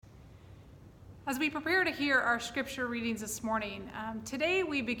As we prepare to hear our scripture readings this morning, today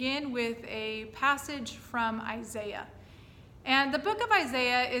we begin with a passage from Isaiah. And the book of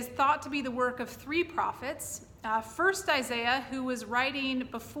Isaiah is thought to be the work of three prophets. First, Isaiah, who was writing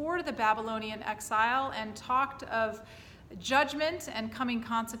before the Babylonian exile and talked of judgment and coming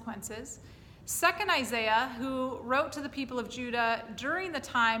consequences. Second, Isaiah, who wrote to the people of Judah during the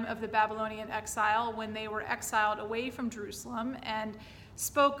time of the Babylonian exile when they were exiled away from Jerusalem and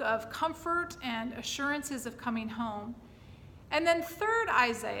spoke of comfort and assurances of coming home. And then third,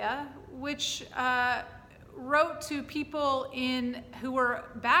 Isaiah, which wrote to people who were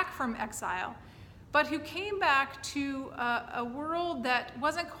back from exile, but who came back to a world that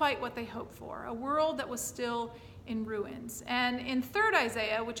wasn't quite what they hoped for, a world that was still in ruins. And in third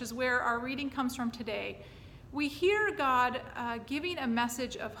Isaiah, which is where our reading comes from today, we hear God giving a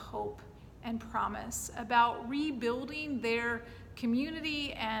message of hope and promise about rebuilding their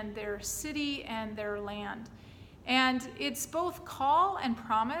community and their city and their land. And it's both call and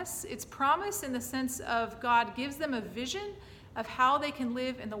promise. It's promise in the sense of God gives them a vision of how they can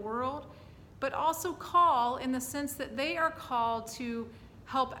live in the world, but also call in the sense that they are called to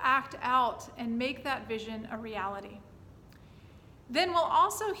help act out and make that vision a reality. Then we'll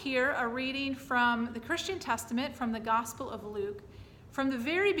also hear a reading from the Christian Testament, from the Gospel of Luke, from the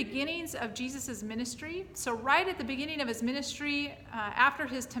very beginnings of Jesus' ministry. So right at the beginning of his ministry, after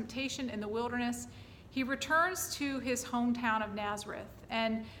his temptation in the wilderness, he returns to his hometown of Nazareth.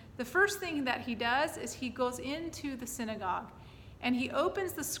 And the first thing that he does is he goes into the synagogue and he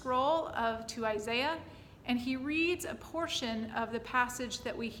opens the scroll to Isaiah and he reads a portion of the passage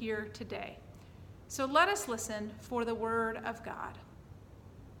that we hear today. So let us listen for the word of God.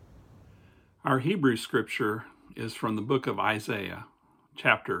 Our Hebrew scripture is from the book of Isaiah,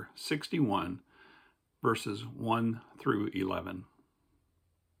 chapter 61, verses 1 through 11.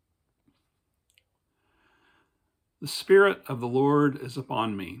 The Spirit of the Lord is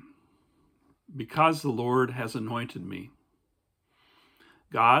upon me, because the Lord has anointed me.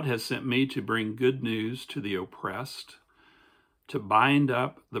 God has sent me to bring good news to the oppressed, to bind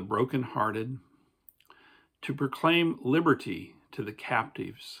up the brokenhearted, to proclaim liberty to the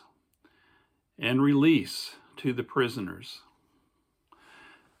captives, and release to the prisoners,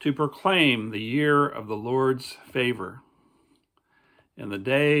 to proclaim the year of the Lord's favor and the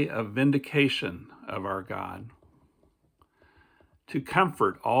day of vindication of our God, to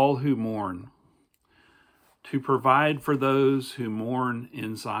comfort all who mourn, to provide for those who mourn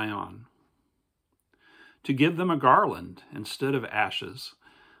in Zion, to give them a garland instead of ashes,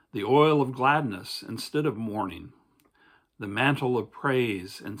 the oil of gladness instead of mourning, the mantle of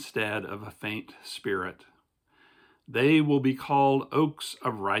praise instead of a faint spirit. They will be called oaks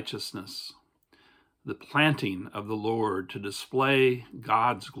of righteousness, the planting of the Lord to display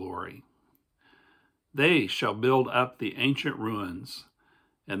God's glory. They shall build up the ancient ruins,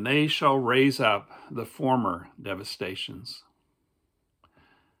 and they shall raise up the former devastations.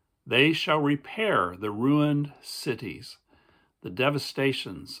 They shall repair the ruined cities, the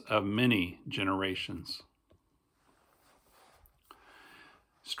devastations of many generations.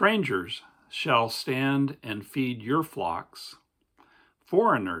 Strangers shall stand and feed your flocks.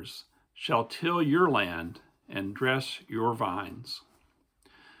 Foreigners shall till your land and dress your vines.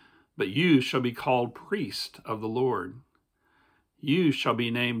 But you shall be called priest of the Lord. You shall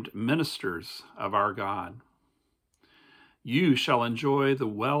be named ministers of our God. You shall enjoy the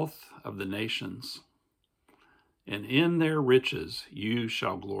wealth of the nations, and in their riches you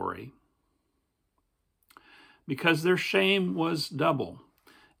shall glory. Because their shame was double,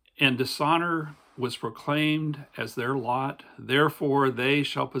 and dishonor was proclaimed as their lot, therefore they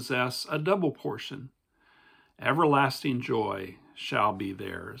shall possess a double portion. Everlasting joy shall be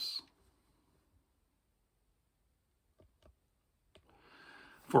theirs.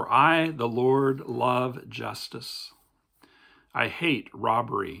 For I, the Lord, love justice. I hate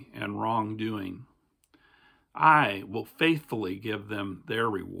robbery and wrongdoing. I will faithfully give them their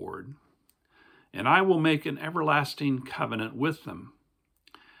reward, and I will make an everlasting covenant with them.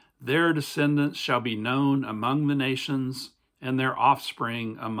 Their descendants shall be known among the nations, and their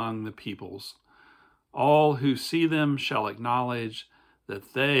offspring among the peoples. All who see them shall acknowledge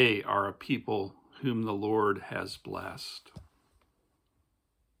that they are a people whom the Lord has blessed.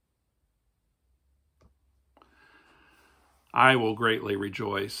 I will greatly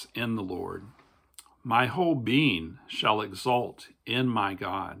rejoice in the Lord. My whole being shall exult in my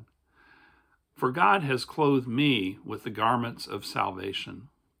God. For God has clothed me with the garments of salvation.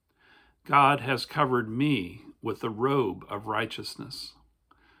 God has covered me with the robe of righteousness.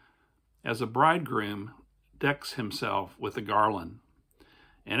 As a bridegroom decks himself with a garland,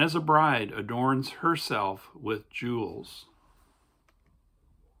 and as a bride adorns herself with jewels.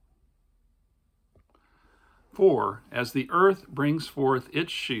 4, as the earth brings forth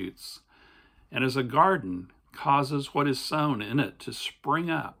its shoots, and as a garden causes what is sown in it to spring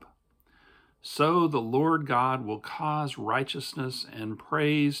up, so the Lord God will cause righteousness and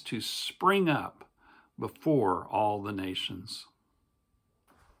praise to spring up before all the nations.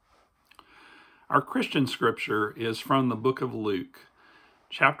 Our Christian scripture is from the book of Luke,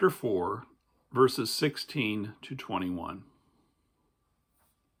 chapter 4, verses 16 to 21.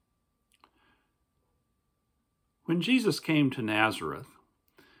 When Jesus came to Nazareth,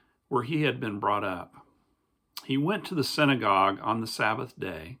 where he had been brought up, he went to the synagogue on the Sabbath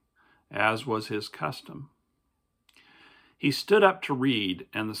day, as was his custom. He stood up to read,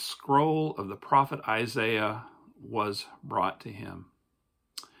 and the scroll of the prophet Isaiah was brought to him.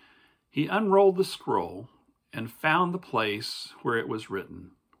 He unrolled the scroll and found the place where it was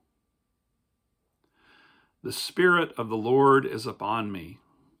written, "The Spirit of the Lord is upon me,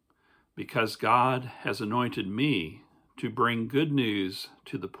 because God has anointed me to bring good news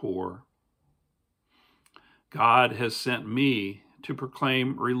to the poor. God has sent me to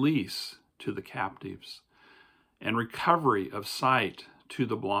proclaim release to the captives and recovery of sight to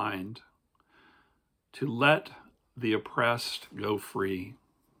the blind, to let the oppressed go free,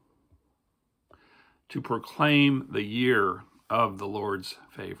 to proclaim the year of the Lord's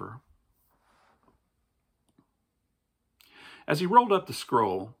favor." As he rolled up the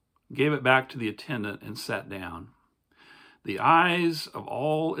scroll, gave it back to the attendant, and sat down, the eyes of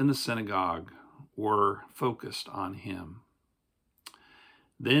all in the synagogue were focused on him.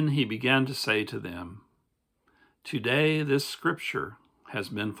 Then he began to say to them, "Today this scripture has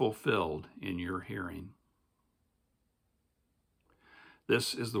been fulfilled in your hearing."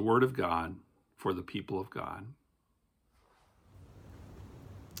 This is the word of God for the people of God.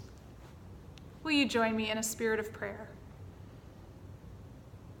 Will you join me in a spirit of prayer?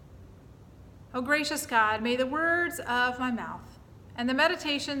 O gracious God, may the words of my mouth and the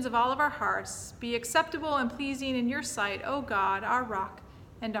meditations of all of our hearts be acceptable and pleasing in your sight, O God, our rock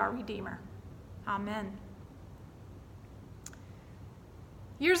and our Redeemer. Amen.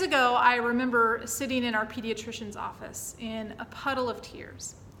 Years ago, I remember sitting in our pediatrician's office in a puddle of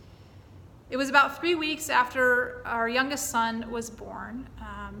tears. It was about 3 weeks after our youngest son was born.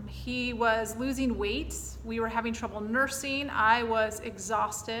 He was losing weight. We were having trouble nursing. I was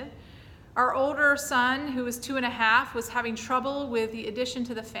exhausted. Our older son, who was 2.5, was having trouble with the addition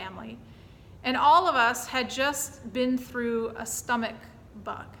to the family. And all of us had just been through a stomach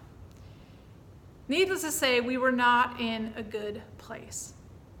bug. Needless to say, we were not in a good place.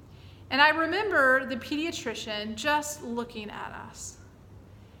 And I remember the pediatrician just looking at us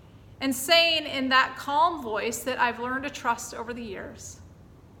and saying in that calm voice that I've learned to trust over the years,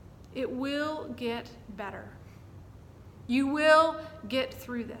 "It will get better. You will get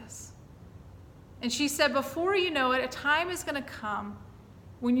through this." And she said, before you know it, a time is going to come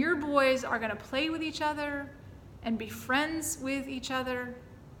when your boys are going to play with each other and be friends with each other.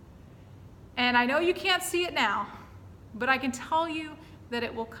 And I know you can't see it now, but I can tell you that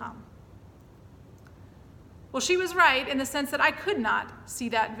it will come. Well, she was right in the sense that I could not see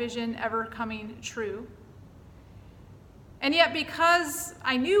that vision ever coming true. And yet, because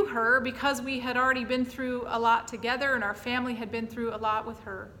I knew her, because we had already been through a lot together and our family had been through a lot with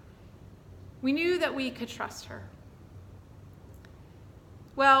her, we knew that we could trust her.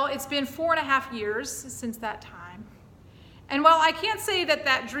 Well, it's been 4.5 years since that time. And while I can't say that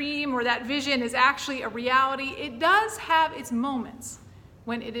that dream or that vision is actually a reality, it does have its moments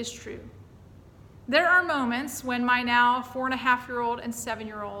when it is true. There are moments when my now 4.5-year-old and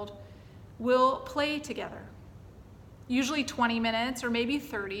 7-year-old will play together. Usually 20 minutes or maybe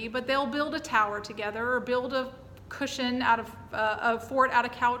 30, but they'll build a tower together or build a cushion a fort out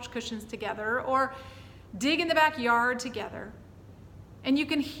of couch cushions together, or dig in the backyard together. And you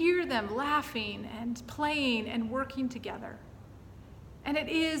can hear them laughing and playing and working together. And it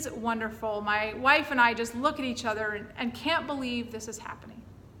is wonderful. My wife and I just look at each other and can't believe this is happening.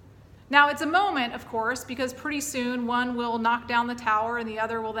 Now, it's a moment, of course, because pretty soon one will knock down the tower and the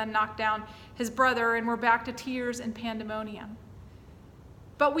other will then knock down his brother, and we're back to tears and pandemonium.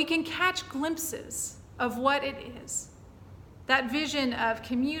 But we can catch glimpses of what it is, that vision of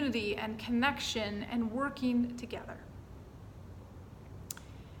community and connection and working together.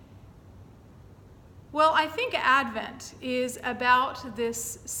 Well, I think Advent is about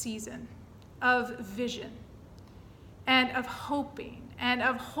this season of vision and of hoping and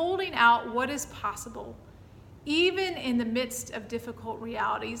of holding out what is possible, even in the midst of difficult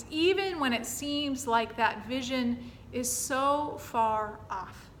realities, even when it seems like that vision is so far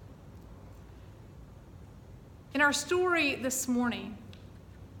off. In our story this morning,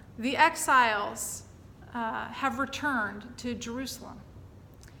 the exiles have returned to Jerusalem.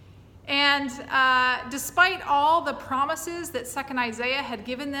 And despite all the promises that 2nd Isaiah had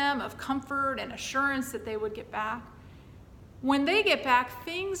given them of comfort and assurance that they would get back, when they get back,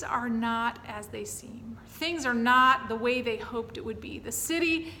 things are not as they seem. Things are not the way they hoped it would be. The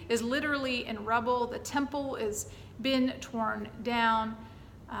city is literally in rubble. The temple has been torn down.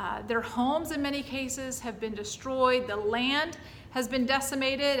 Their homes, in many cases, have been destroyed. The land has been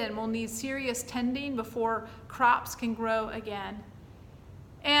decimated and will need serious tending before crops can grow again.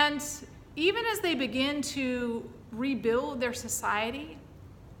 And even as they begin to rebuild their society,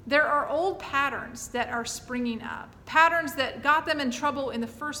 there are old patterns that are springing up, patterns that got them in trouble in the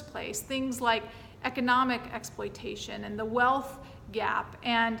first place, things like economic exploitation and the wealth gap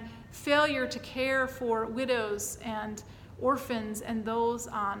and failure to care for widows and orphans and those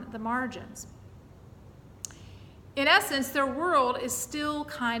on the margins. In essence, their world is still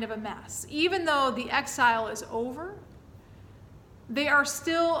kind of a mess. Even though the exile is over, they are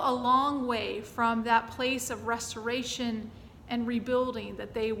still a long way from that place of restoration and rebuilding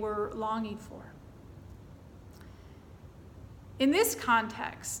that they were longing for. In this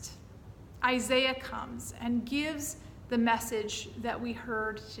context, Isaiah comes and gives the message that we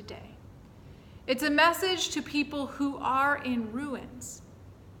heard today. It's a message to people who are in ruins,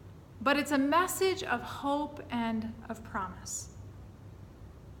 but it's a message of hope and of promise.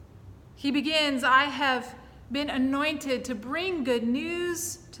 He begins, "I have been anointed to bring good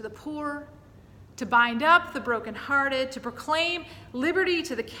news to the poor, to bind up the brokenhearted, to proclaim liberty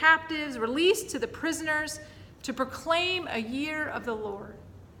to the captives, release to the prisoners, to proclaim a year of the Lord."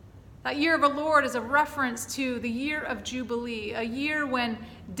 That year of the Lord is a reference to the year of Jubilee, a year when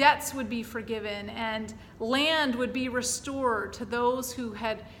debts would be forgiven and land would be restored to those who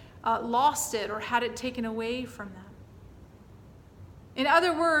had lost it or had it taken away from them. In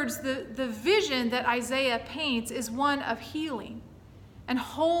other words, the vision that Isaiah paints is one of healing and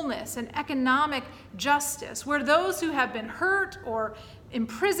wholeness and economic justice, where those who have been hurt or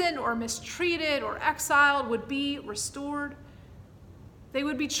imprisoned or mistreated or exiled would be restored. They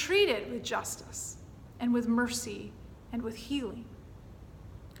would be treated with justice and with mercy and with healing.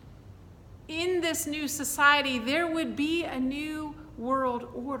 In this new society, there would be a new world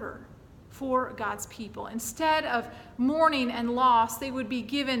order for God's people. Instead of mourning and loss, they would be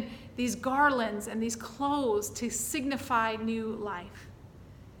given these garlands and these clothes to signify new life.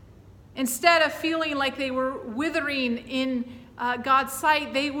 Instead of feeling like they were withering in God's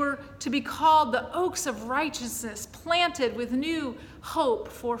sight, they were to be called the oaks of righteousness, planted with new hope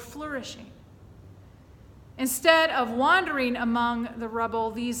for flourishing. Instead of wandering among the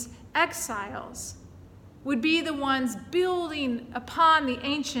rubble, these exiles would be the ones building upon the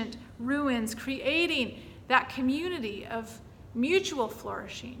ancient ruins, creating that community of mutual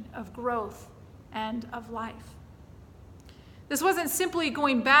flourishing, of growth, and of life. This wasn't simply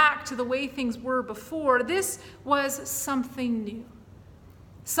going back to the way things were before. This was something new,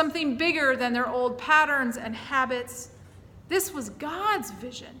 something bigger than their old patterns and habits. This was God's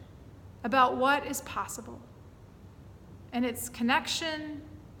vision about what is possible, and its connection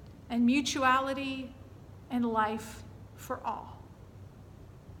and mutuality and life for all.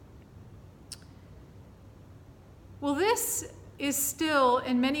 Well, this is still,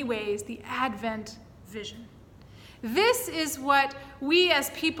 in many ways, the Advent vision. This is what we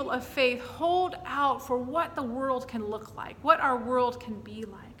as people of faith hold out for what the world can look like, what our world can be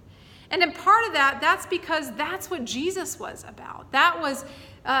like. And in part of that, that's because that's what Jesus was about. That was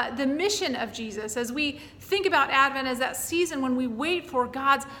the mission of Jesus. As we think about Advent as that season when we wait for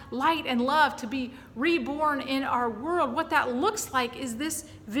God's light and love to be reborn in our world, what that looks like is this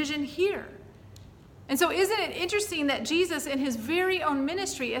vision here. And so isn't it interesting that Jesus, in his very own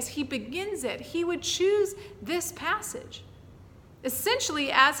ministry, as he begins it, he would choose this passage,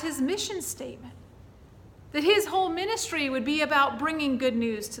 essentially as his mission statement. That his whole ministry would be about bringing good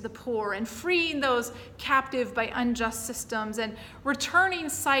news to the poor and freeing those captive by unjust systems and returning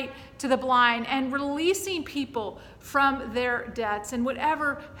sight to the blind and releasing people from their debts and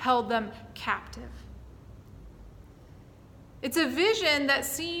whatever held them captive. It's a vision that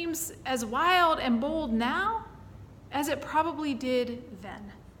seems as wild and bold now as it probably did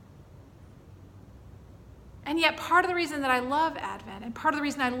then. And yet part of the reason that I love Advent and part of the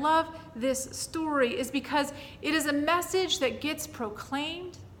reason I love this story is because it is a message that gets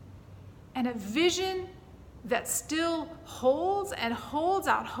proclaimed and a vision that still holds and holds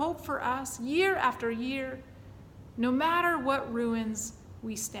out hope for us year after year, no matter what ruins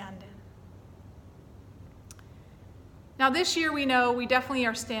we stand in. Now, this year we know we definitely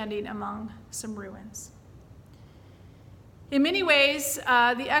are standing among some ruins. In many ways,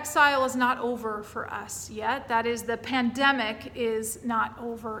 the exile is not over for us yet. That is, the pandemic is not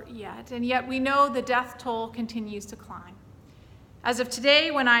over yet. And yet we know the death toll continues to climb. As of today,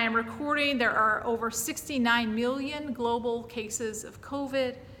 when I am recording, there are over 69 million global cases of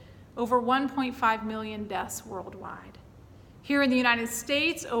COVID, over 1.5 million deaths worldwide. Here in the United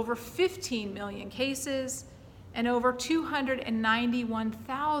States, over 15 million cases and over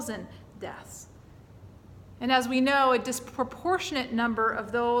 291,000 deaths. And as we know, a disproportionate number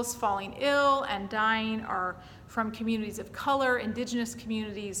of those falling ill and dying are from communities of color, indigenous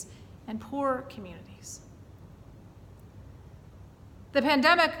communities, and poor communities. The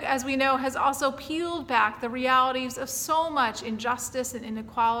pandemic, as we know, has also peeled back the realities of so much injustice and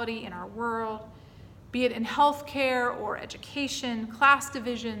inequality in our world, be it in healthcare or education, class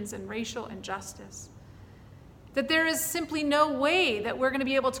divisions, and racial injustice. That there is simply no way that we're going to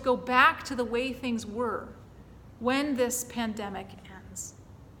be able to go back to the way things were when this pandemic ends.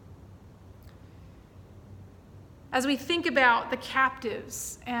 As we think about the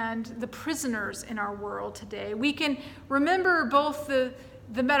captives and the prisoners in our world today, we can remember both the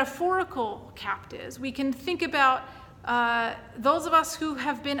metaphorical captives. We can think about those of us who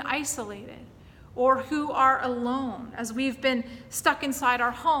have been isolated or who are alone as we've been stuck inside our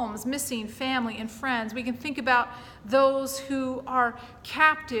homes, missing family and friends. We can think about those who are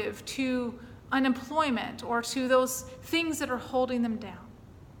captive to unemployment or to those things that are holding them down.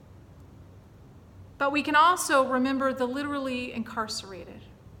 But we can also remember the literally incarcerated,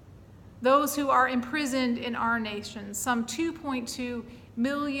 those who are imprisoned in our nation, some 2.2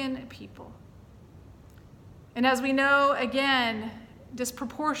 million people. And as we know, again,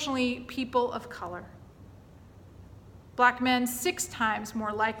 disproportionately people of color. Black men 6 times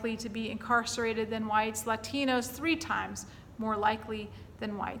more likely to be incarcerated than whites, Latinos 3 times more likely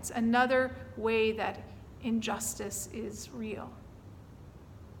than whites. Another way that injustice is real.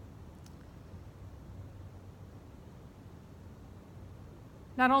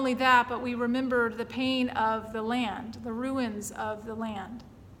 Not only that, but we remember the pain of the land, the ruins of the land,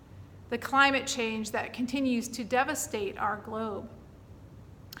 the climate change that continues to devastate our globe.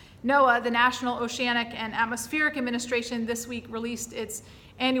 NOAA, the National Oceanic and Atmospheric Administration, this week released its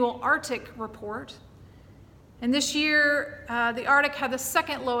annual Arctic report. And this year, the Arctic had the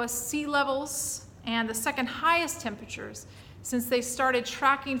second lowest sea levels and the second highest temperatures since they started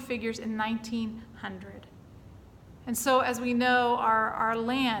tracking figures in 1900. And so, as we know, our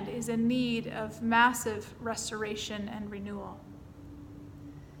land is in need of massive restoration and renewal.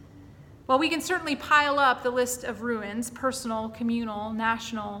 Well, we can certainly pile up the list of ruins, personal, communal,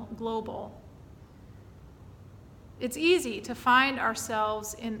 national, global. It's easy to find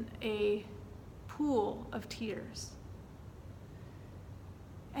ourselves in a pool of tears.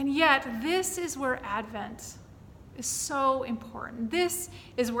 And yet, this is where Advent is so important. This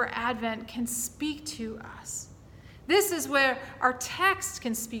is where Advent can speak to us. This is where our text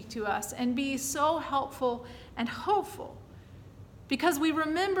can speak to us and be so helpful and hopeful, because we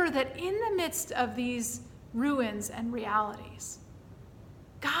remember that in the midst of these ruins and realities,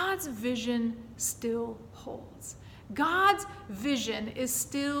 God's vision still holds. God's vision is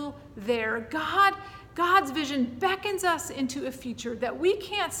still there. God's vision beckons us into a future that we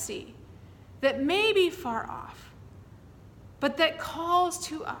can't see, that may be far off, but that calls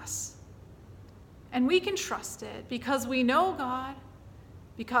to us. And we can trust it because we know God,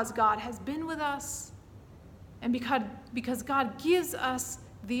 because God has been with us, and because God gives us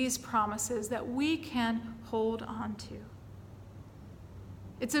these promises that we can hold on to.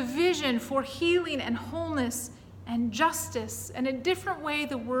 It's a vision for healing and wholeness and justice and a different way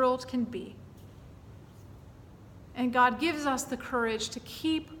the world can be. And God gives us the courage to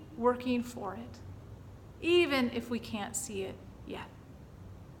keep working for it, even if we can't see it yet.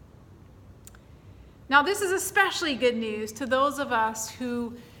 Now, this is especially good news to those of us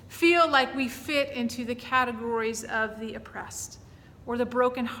who feel like we fit into the categories of the oppressed, or the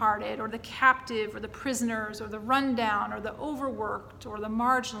brokenhearted, or the captive, or the prisoners, or the rundown, or the overworked, or the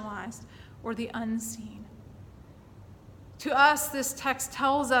marginalized, or the unseen. To us, this text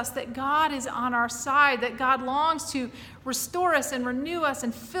tells us that God is on our side, that God longs to restore us and renew us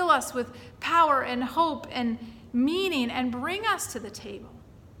and fill us with power and hope and meaning and bring us to the table.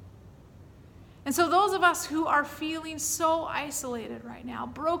 And so those of us who are feeling so isolated right now,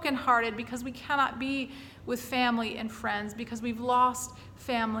 brokenhearted because we cannot be with family and friends, because we've lost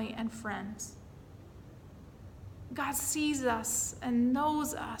family and friends, God sees us and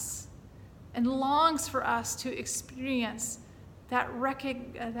knows us and longs for us to experience that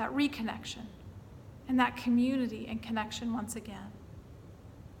reconnection and that community and connection once again.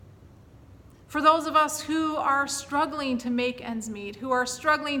 For those of us who are struggling to make ends meet, who are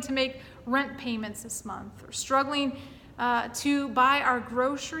struggling to make rent payments this month, or struggling to buy our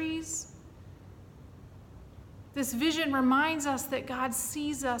groceries, this vision reminds us that God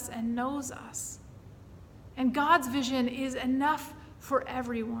sees us and knows us. And God's vision is enough for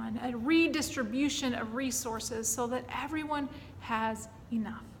everyone, a redistribution of resources so that everyone has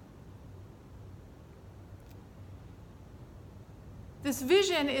enough. This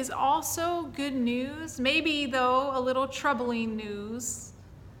vision is also good news, maybe though a little troubling news,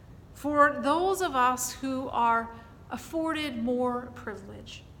 for those of us who are afforded more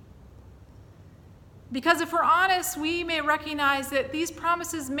privilege. Because if we're honest, we may recognize that these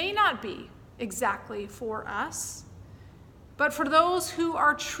promises may not be exactly for us, but for those who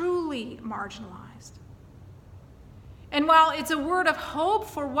are truly marginalized. And while it's a word of hope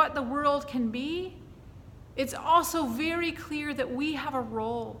for what the world can be, it's also very clear that we have a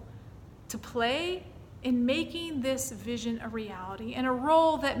role to play in making this vision a reality, and a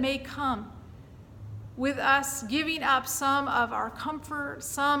role that may come with us giving up some of our comfort,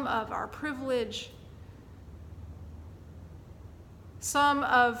 some of our privilege, some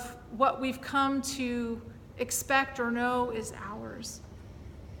of what we've come to expect or know is ours.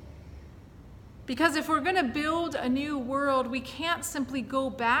 Because if we're going to build a new world, we can't simply go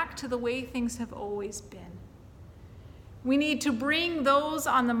back to the way things have always been. We need to bring those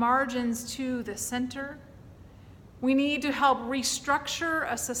on the margins to the center. We need to help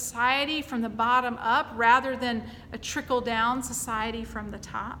restructure a society from the bottom up rather than a trickle-down society from the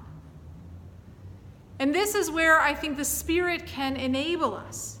top. And this is where I think the Spirit can enable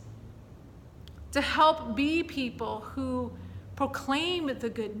us to help be people who proclaim the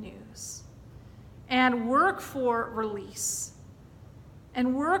good news and work for release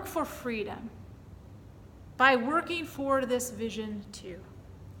and work for freedom by working for this vision too.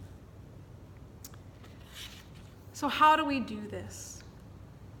 So how do we do this?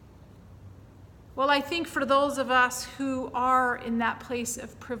 Well, I think for those of us who are in that place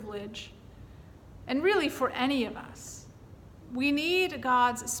of privilege, and really for any of us, we need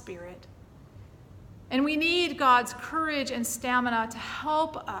God's Spirit. And we need God's courage and stamina to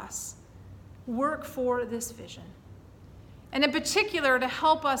help us work for this vision. And in particular, to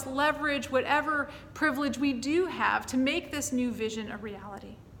help us leverage whatever privilege we do have to make this new vision a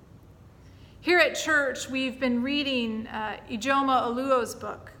reality. Here at church, we've been reading Ijoma Oluo's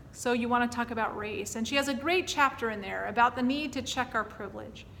book, So You Want to Talk About Race. And she has a great chapter in there about the need to check our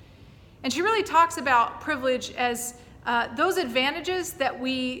privilege. And she really talks about privilege as those advantages that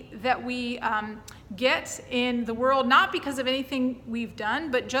we get in the world, not because of anything we've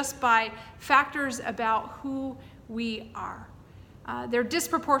done, but just by factors about who we are. They're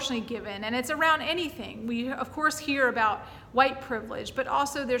disproportionately given, and it's around anything. We, of course, hear about white privilege, but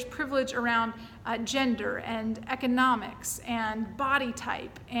also there's privilege around gender and economics and body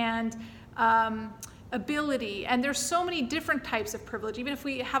type and ability. And there's so many different types of privilege, even if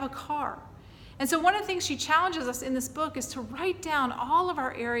we have a car. And so one of the things she challenges us in this book is to write down all of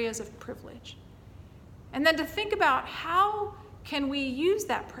our areas of privilege. And then to think about how can we use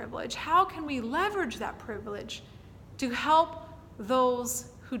that privilege? How can we leverage that privilege to help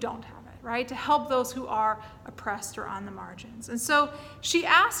those who don't have it, right? To help those who are oppressed or on the margins. And so she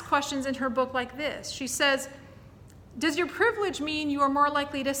asks questions in her book like this. She says, does your privilege mean you are more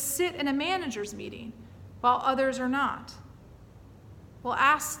likely to sit in a manager's meeting while others are not? Well,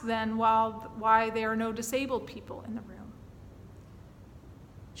 ask then why there are no disabled people in the room.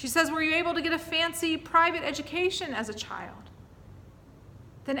 She says, were you able to get a fancy private education as a child?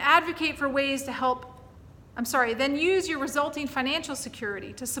 Then advocate for ways to help, then use your resulting financial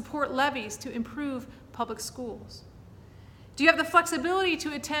security to support levies to improve public schools. Do you have the flexibility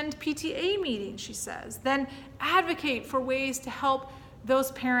to attend PTA meetings, she says? Then advocate for ways to help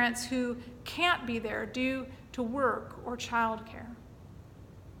those parents who can't be there due to work or childcare.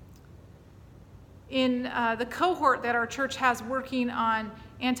 In the cohort that our church has working on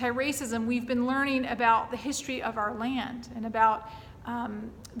anti-racism, we've been learning about the history of our land and about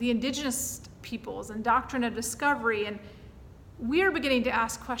the indigenous peoples and doctrine of discovery. And we're beginning to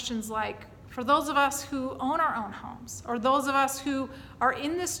ask questions like, for those of us who own our own homes, or those of us who are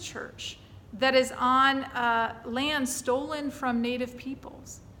in this church that is on land stolen from Native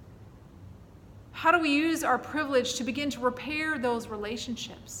peoples, how do we use our privilege to begin to repair those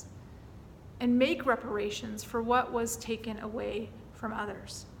relationships and make reparations for what was taken away from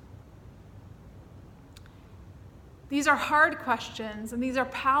others? These are hard questions, and these are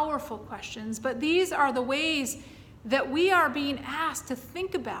powerful questions, but these are the ways that we are being asked to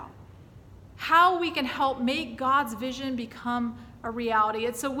think about how we can help make God's vision become a reality.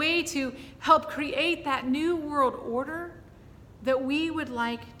 It's a way to help create that new world order that we would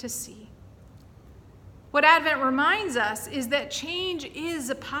like to see. What Advent reminds us is that change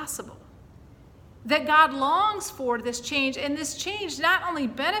is possible, that God longs for this change, and this change not only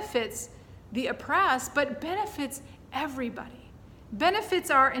benefits the oppressed, but benefits everybody, benefits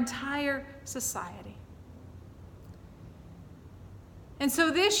our entire society. And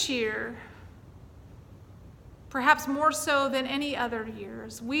so this year, perhaps more so than any other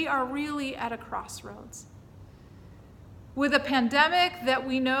years, we are really at a crossroads. With a pandemic that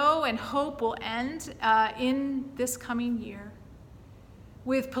we know and hope will end in this coming year,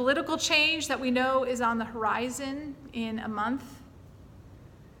 with political change that we know is on the horizon in a month,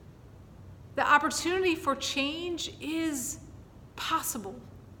 the opportunity for change is possible,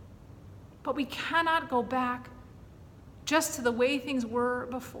 but we cannot go back just to the way things were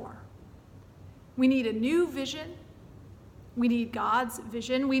before. We need a new vision. We need God's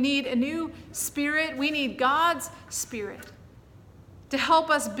vision. We need a new spirit. We need God's spirit to help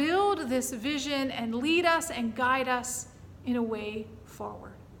us build this vision and lead us and guide us in a way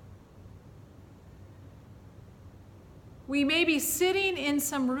forward. We may be sitting in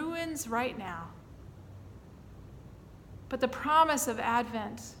some ruins right now, but the promise of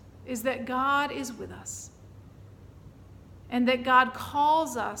Advent is that God is with us, and that God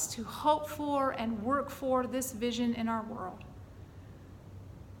calls us to hope for and work for this vision in our world.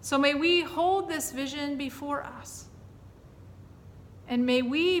 So may we hold this vision before us, and may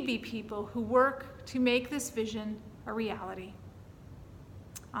we be people who work to make this vision a reality.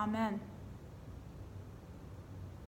 Amen.